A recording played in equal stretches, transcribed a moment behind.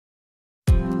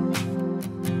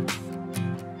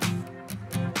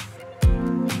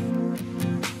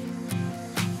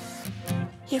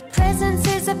Your presence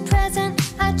is a present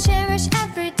I cherish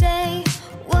every day.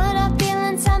 What I feel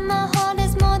inside my heart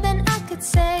is more than I could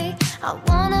say. I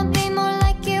wanna be more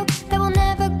like you, that will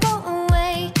never go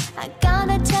away. I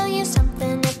gotta tell you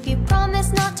something, if you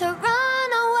promise not to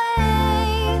run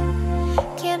away.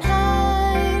 Can't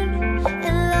hide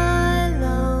and lie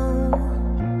low.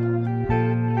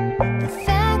 The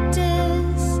fact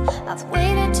is, I've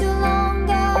waited too long,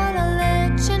 gotta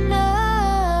let you know.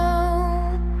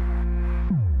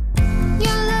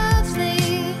 You're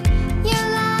lovely, you're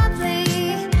lovely.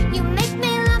 You make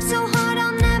me laugh so hard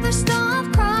I'll never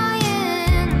stop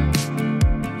crying.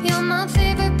 You're my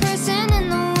favorite person in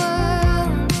the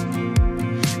world.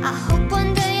 I hope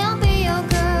one day I'll be your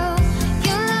girl.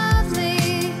 You're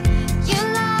lovely, you're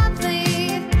lovely.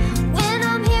 When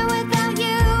I'm here without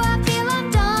you, I feel I'm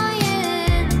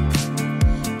dying.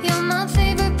 You're my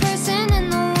favorite person in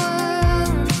the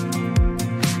world.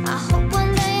 I hope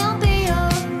one day I'll be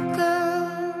your girl.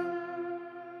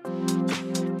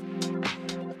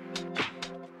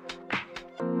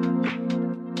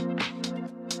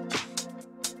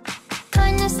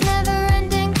 Kindness never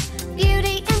ending,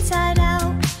 beauty inside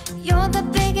out. You're the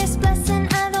biggest blessing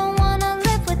I don't wanna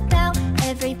live without.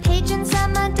 Every page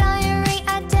inside my diary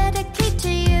I dedicate to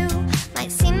you.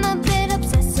 Might seem a bit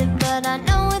obsessive, but I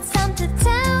know